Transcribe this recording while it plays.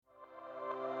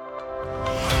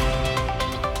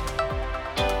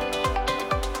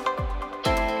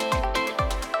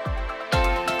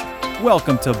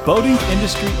Welcome to Boating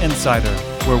Industry Insider,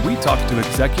 where we talk to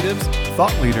executives,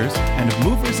 thought leaders, and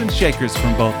movers and shakers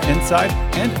from both inside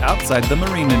and outside the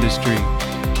marine industry.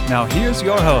 Now here's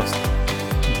your host,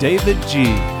 David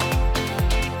G.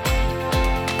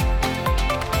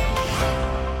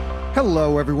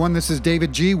 Hello, everyone. This is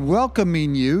David G.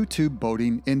 welcoming you to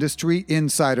Boating Industry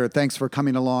Insider. Thanks for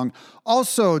coming along.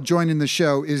 Also joining the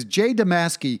show is Jay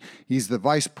Damaski. He's the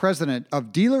Vice President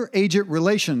of Dealer Agent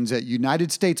Relations at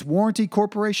United States Warranty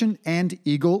Corporation and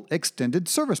Eagle Extended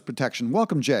Service Protection.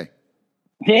 Welcome, Jay.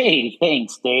 Hey,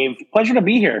 thanks, Dave. Pleasure to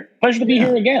be here. Pleasure to be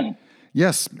here again.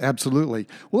 Yes, absolutely.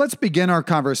 Well, let's begin our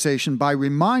conversation by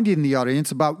reminding the audience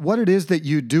about what it is that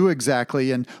you do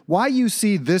exactly and why you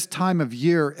see this time of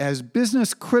year as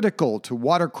business critical to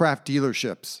watercraft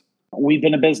dealerships. We've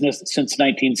been in business since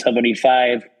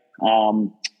 1975.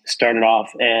 Started off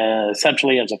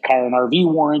essentially as a car and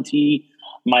RV warranty,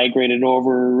 migrated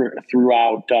over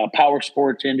throughout power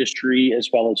sports industry as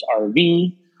well as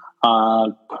RV.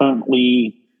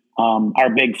 Currently, our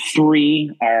big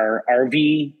three are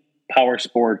RV, power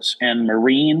sports, and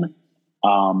marine.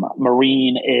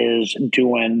 Marine is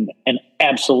doing an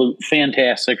absolute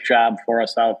fantastic job for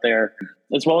us out there,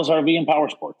 as well as RV and power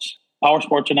sports. Power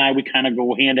sports and we kind of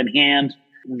go hand in hand.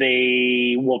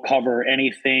 They will cover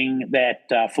anything that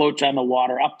floats on the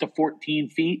water up to 14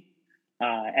 feet.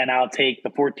 And I'll take the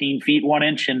 14 feet, 1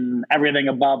 inch, and everything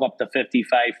above up to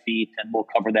 55 feet, and we'll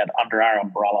cover that under our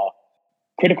umbrella.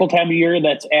 Critical time of year,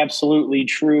 that's absolutely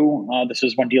true. This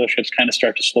is when dealerships kind of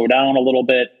start to slow down a little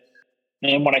bit.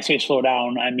 And when I say slow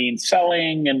down, I mean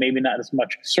selling and maybe not as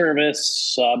much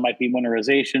service, might be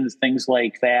winterizations, things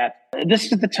like that.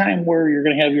 This is the time where you're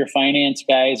going to have your finance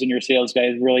guys and your sales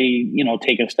guys really,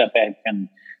 take a step back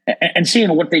and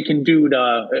seeing what they can do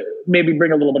to maybe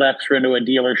bring a little bit extra into a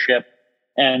dealership.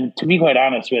 And to be quite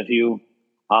honest with you,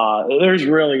 there's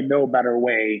really no better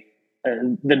way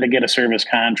than to get a service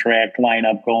contract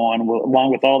lineup going,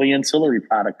 along with all the ancillary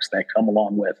products that come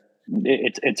along with.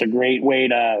 It's a great way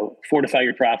to fortify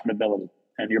your profitability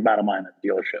and your bottom line at the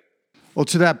dealership. Well,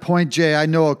 to that point, Jay, I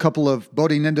know a couple of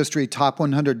boating industry top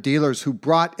 100 dealers who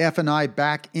brought F&I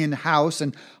back in-house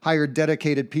and hired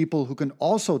dedicated people who can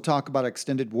also talk about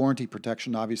extended warranty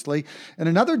protection, obviously, and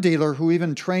another dealer who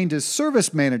even trained his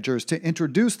service managers to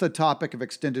introduce the topic of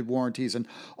extended warranties. And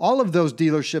all of those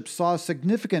dealerships saw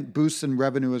significant boosts in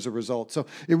revenue as a result. So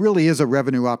it really is a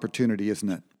revenue opportunity, isn't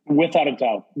it? Without a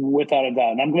doubt.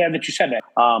 And I'm glad that you said that.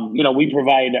 We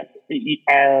provide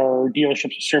our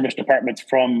dealership service departments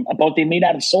from a boat they may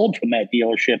not have sold from that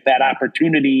dealership, that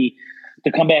opportunity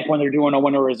to come back when they're doing a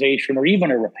winterization or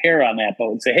even a repair on that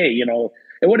boat and say, hey,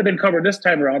 it would have been covered this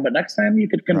time around, but next time you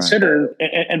could consider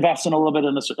investing a little bit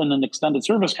in an extended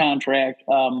service contract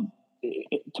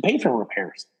to pay for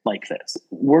repairs like this.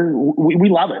 We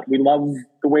love it. We love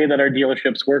the way that our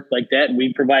dealerships work like that, and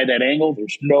we provide that angle.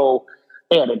 There's no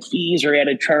added fees or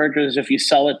added charges if you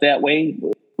sell it that way.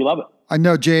 We love it. I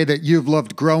know, Jay, that you've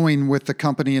loved growing with the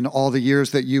company in all the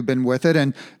years that you've been with it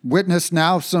and witnessed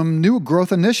now some new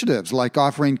growth initiatives like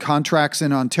offering contracts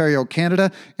in Ontario,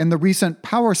 Canada, and the recent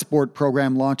Power Sport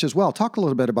program launch as well. Talk a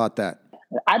little bit about that.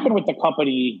 I've been with the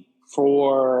company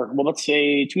for, let's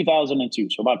say 2002,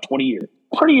 so about 20 years.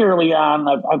 Pretty early on,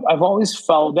 I've always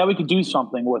felt that we could do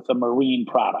something with a marine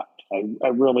product. I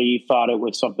really thought it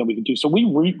was something we could do. So we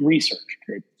researched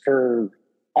it for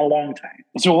a long time.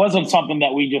 So it wasn't something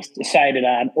that we just decided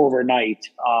on overnight.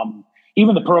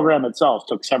 Even the program itself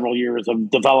took several years of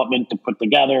development to put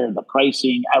together, the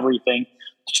pricing, everything,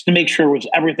 just to make sure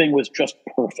everything was just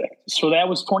perfect. So that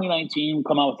was 2019,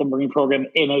 come out with the marine program,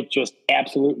 and it just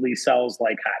absolutely sells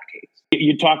like hotcakes.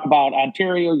 You talk about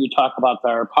Ontario, you talk about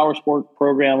our Power Sport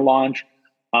program launch.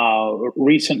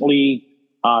 Recently,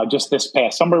 just this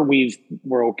past summer, we've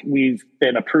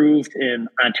been approved in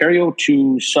Ontario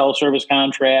to sell service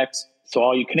contracts. So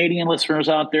all you Canadian listeners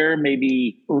out there,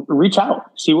 maybe reach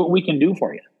out, see what we can do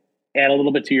for you. Add a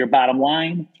little bit to your bottom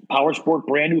line. Power Sport,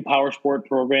 brand new Power Sport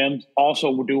programs,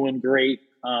 also doing great.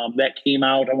 That came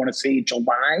out, I want to say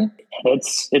July.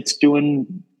 It's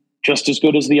doing just as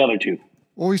good as the other two.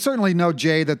 Well, we certainly know,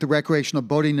 Jay, that the recreational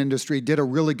boating industry did a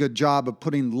really good job of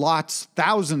putting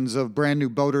thousands of brand new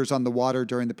boaters on the water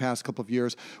during the past couple of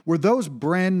years. Were those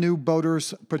brand new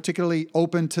boaters particularly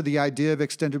open to the idea of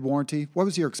extended warranty? What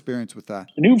was your experience with that?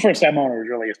 New first-time owners,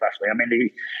 really, especially. I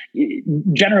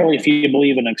mean, generally, if you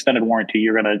believe in extended warranty,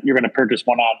 you're gonna purchase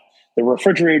one on the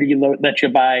refrigerator that you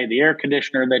buy, the air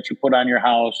conditioner that you put on your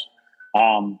house,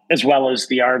 as well as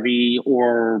the RV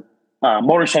or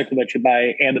motorcycle that you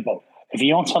buy and the boat. If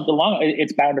you own something long,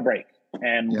 it's bound to break,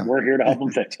 and we're here to help them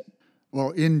fix it.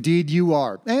 Well, indeed you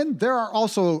are. And there are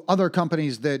also other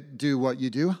companies that do what you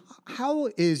do. How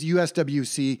is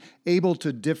USWC able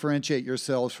to differentiate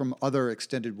yourselves from other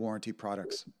extended warranty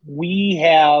products? We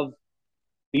have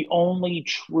the only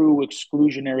true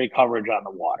exclusionary coverage on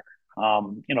the water.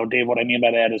 Dave, what I mean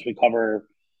by that is we cover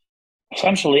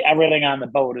essentially everything on the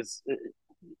boat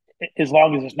as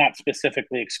long as it's not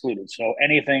specifically excluded. So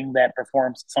anything that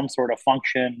performs some sort of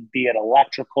function, be it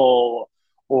electrical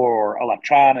or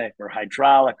electronic or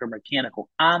hydraulic or mechanical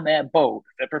on that boat,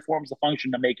 if it performs a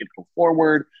function to make it go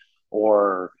forward,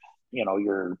 or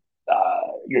your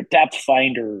depth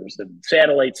finders and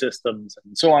satellite systems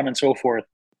and so on and so forth,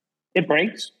 it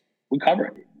breaks, we cover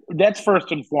it. That's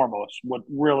first and foremost what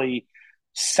really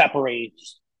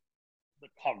separates the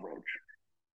coverage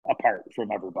apart from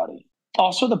everybody.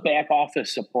 Also, the back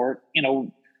office support.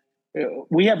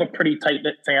 We have a pretty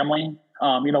tight-knit family.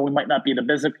 We might not be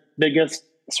the biggest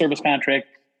service contract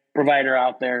provider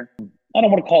out there. I don't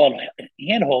want to call it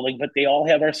hand-holding, but they all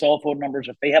have our cell phone numbers.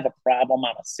 If they have a problem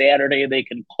on a Saturday, they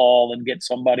can call and get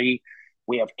somebody.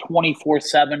 We have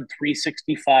 24/7,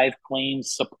 365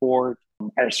 claims support.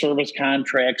 Our service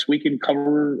contracts, we can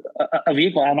cover a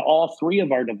vehicle on all three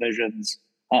of our divisions.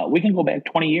 We can go back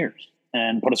 20 years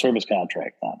and put a service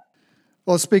contract on.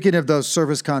 Well, speaking of those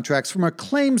service contracts, from a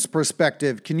claims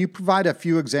perspective, can you provide a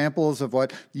few examples of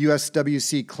what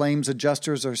USWC claims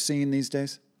adjusters are seeing these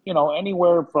days?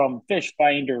 Anywhere from fish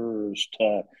finders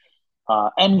to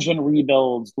engine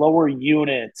rebuilds, lower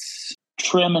units,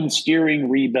 trim and steering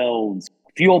rebuilds,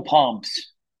 fuel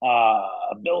pumps,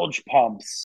 bilge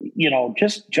pumps,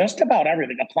 just about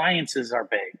everything. Appliances are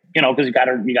big, because you got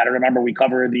to remember we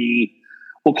cover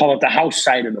we'll call it the house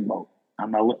side of the boat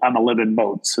on the living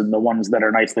boats and the ones that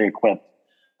are nicely equipped,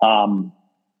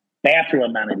 bathroom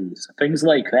amenities, things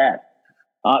like that.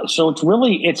 So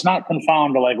it's not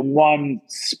confined to like one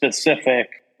specific,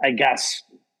 I guess,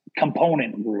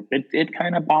 component group. It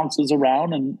kind of bounces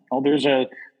around, and there's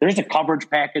a coverage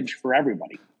package for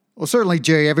everybody. Well, certainly,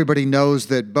 Jay, everybody knows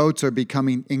that boats are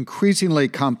becoming increasingly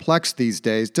complex these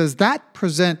days. Does that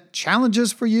present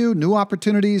challenges for you, new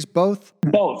opportunities, both?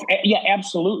 Both. Yeah,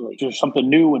 absolutely. There's something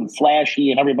new and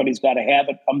flashy, and everybody's got to have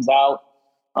it, comes out.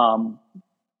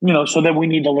 So then we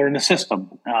need to learn the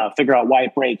system, figure out why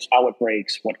it breaks, how it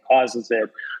breaks, what causes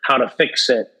it, how to fix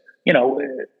it.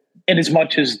 And as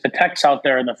much as the techs out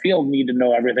there in the field need to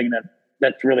know everything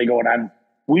that's really going on,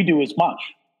 we do as much.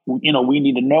 We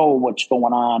need to know what's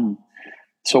going on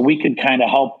so we could kind of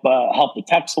help the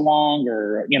techs along,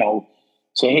 or,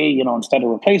 say, hey, instead of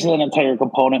replacing an entire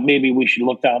component, maybe we should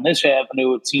look down this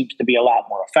avenue. It seems to be a lot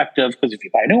more effective, because if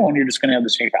you buy a new one, you're just going to have the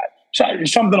same guy. So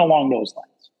something along those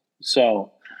lines.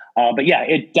 So, but yeah,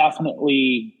 it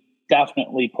definitely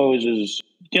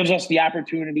gives us the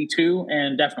opportunity to,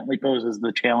 and definitely poses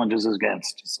the challenges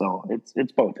against. So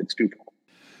it's both. It's twofold.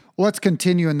 Well, let's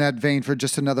continue in that vein for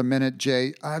just another minute,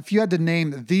 Jay. If you had to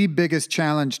name the biggest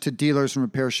challenge to dealers and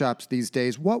repair shops these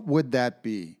days, what would that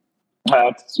be?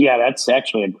 That's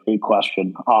actually a great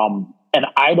question. And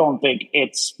I don't think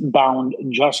it's bound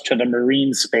just to the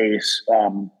marine space,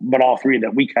 but all three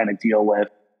that we kind of deal with.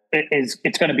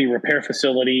 It's going to be repair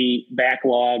facility,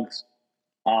 backlogs,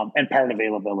 and part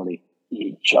availability.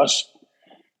 Just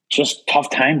tough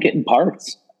time getting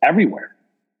parts everywhere.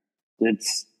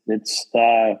 It's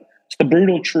the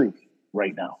brutal truth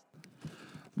right now.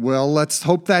 Well, let's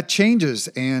hope that changes,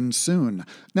 and soon.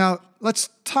 Now, let's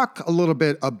talk a little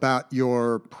bit about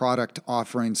your product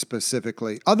offering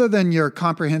specifically. Other than your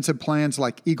comprehensive plans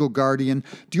like Eagle Guardian,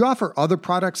 do you offer other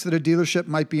products that a dealership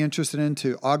might be interested in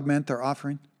to augment their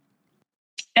offering?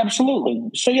 Absolutely.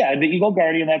 So yeah, the Eagle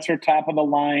Guardian, that's our top of the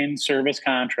line service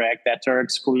contract. That's our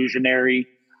exclusionary.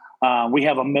 We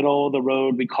have a middle of the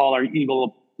road we call our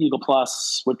Eagle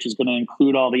Plus, which is going to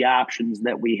include all the options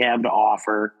that we have to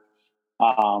offer.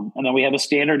 And then we have a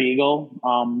standard Eagle,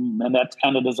 and that's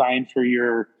kind of designed for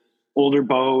your older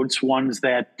boats, ones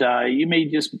that you may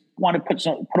just want to put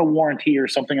a warranty or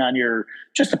something on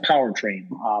just the powertrain,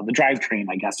 the drivetrain,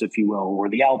 I guess, if you will, or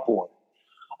the outboard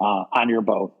on your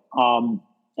boat.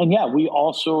 And yeah, we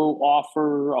also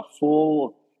offer a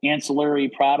full ancillary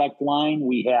product line.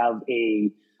 We have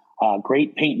a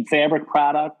great paint and fabric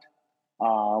product.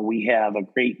 We have a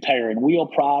great tire and wheel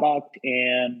product,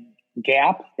 and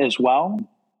Gap as well,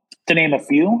 to name a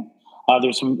few.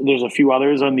 There's a few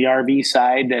others on the RV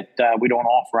side that we don't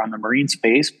offer on the marine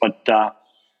space, but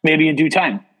maybe in due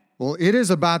time. Well, it is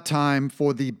about time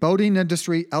for the Boating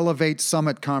Industry Elevate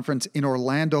Summit Conference in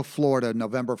Orlando, Florida,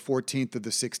 November 14th to the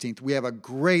 16th. We have a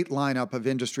great lineup of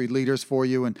industry leaders for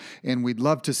you, and we'd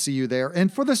love to see you there.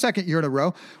 And for the second year in a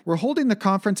row, we're holding the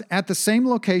conference at the same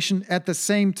location at the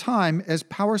same time as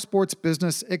Power Sports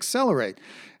Business Accelerate.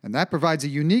 And that provides a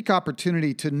unique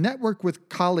opportunity to network with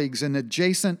colleagues in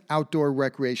adjacent outdoor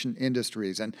recreation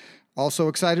industries. And also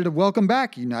excited to welcome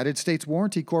back United States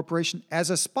Warranty Corporation as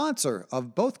a sponsor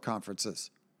of both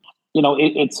conferences. You know,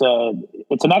 it's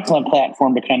an excellent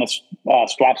platform to kind of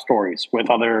swap stories with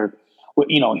other,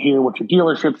 hear what your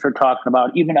dealerships are talking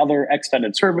about, even other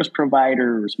extended service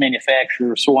providers,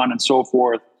 manufacturers, so on and so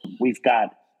forth. We've got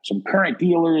some current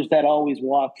dealers that always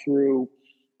walk through.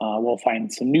 We'll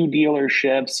find some new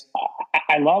dealerships.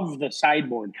 I love the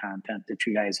sideboard content that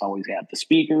you guys always have. The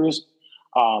speakers,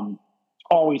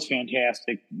 always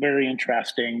fantastic, very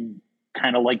interesting.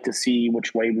 Kind of like to see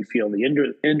which way we feel the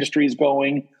industry is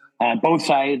going on both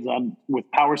sides,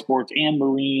 with power sports and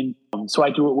marine. So I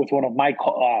do it with one of my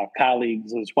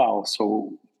colleagues as well.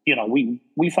 So we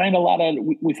find a lot of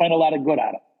good out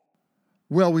of it.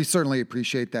 Well, we certainly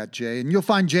appreciate that, Jay. And you'll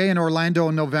find Jay in Orlando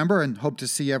in November and hope to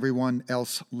see everyone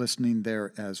else listening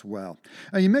there as well.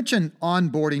 Now, you mentioned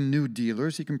onboarding new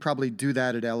dealers. You can probably do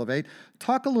that at Elevate.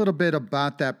 Talk a little bit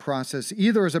about that process,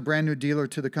 either as a brand new dealer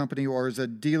to the company or as a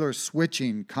dealer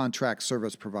switching contract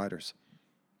service providers.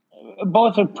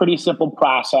 Both a pretty simple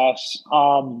process.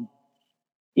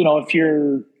 If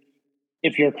you're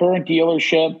a current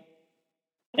dealership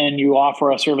and you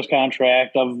offer a service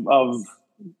contract of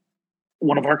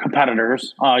one of our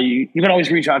competitors, you can always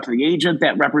reach out to the agent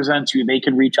that represents you. They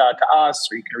can reach out to us,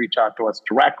 or you can reach out to us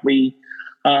directly.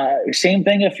 Same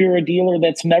thing if you're a dealer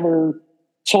that's never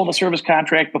sold a service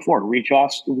contract before. Reach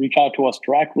out to us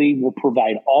directly. We'll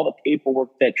provide all the paperwork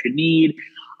that you need.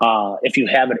 If you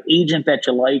have an agent that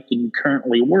you like and you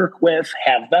currently work with,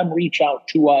 have them reach out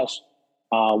to us.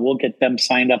 We'll get them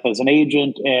signed up as an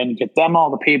agent and get them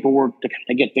all the paperwork to kind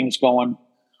of get things going.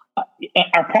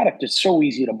 Our product is so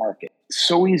easy to market,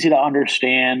 so easy to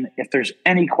understand. If there's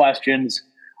any questions,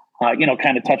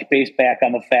 kind of touch base back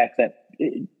on the fact that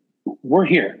we're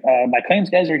here. My claims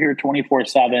guys are here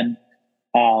 24/7.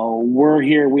 We're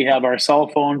here. We have our cell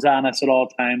phones on us at all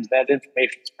times. That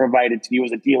information is provided to you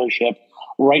as a dealership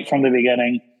right from the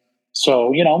beginning.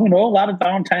 So, we know a lot of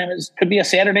downtime could be a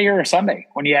Saturday or a Sunday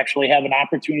when you actually have an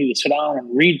opportunity to sit down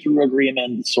and read through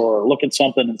agreements or look at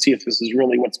something and see if this is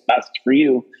really what's best for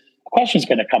you. A question's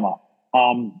going to come up.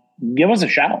 Give us a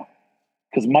shout,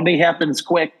 because Monday happens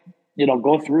quick.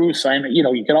 Go through, sign it. You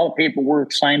get all the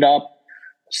paperwork signed up,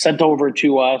 sent over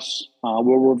to us.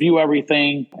 We'll review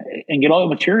everything and get all the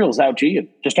materials out to you.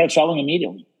 Just start selling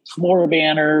immediately. Floor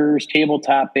banners,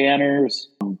 tabletop banners,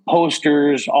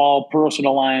 posters, all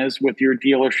personalized with your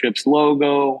dealership's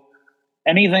logo,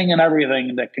 anything and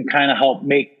everything that can kind of help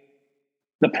make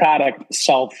the product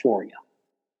sell for you.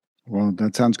 Well,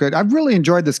 that sounds great. I've really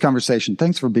enjoyed this conversation.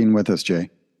 Thanks for being with us, Jay.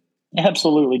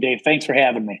 Absolutely, Dave. Thanks for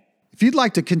having me. If you'd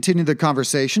like to continue the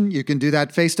conversation, you can do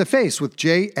that face-to-face with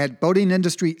Jay at Boating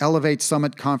Industry Elevate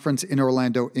Summit Conference in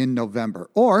Orlando in November.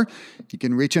 Or you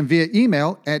can reach him via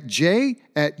email at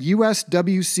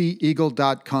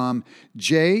jay@uswceagle.com,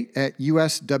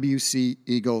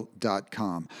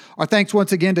 jay@uswceagle.com. Our thanks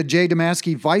once again to Jay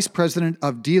Domaski, Vice President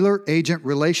of Dealer Agent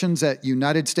Relations at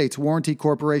United States Warranty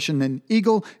Corporation and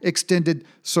Eagle Extended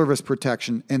Service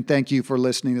Protection. And thank you for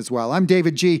listening as well. I'm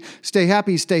David G. Stay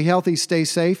happy, stay healthy, stay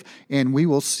safe, and we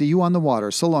will see you on the water.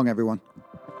 So long, everyone.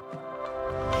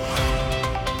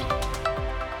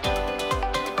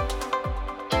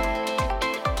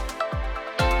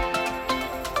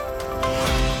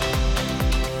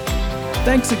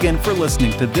 Thanks again for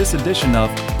listening to this edition of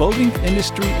Boating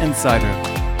Industry Insider.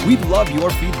 We'd love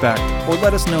your feedback, or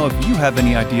let us know if you have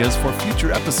any ideas for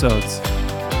future episodes.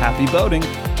 Happy boating!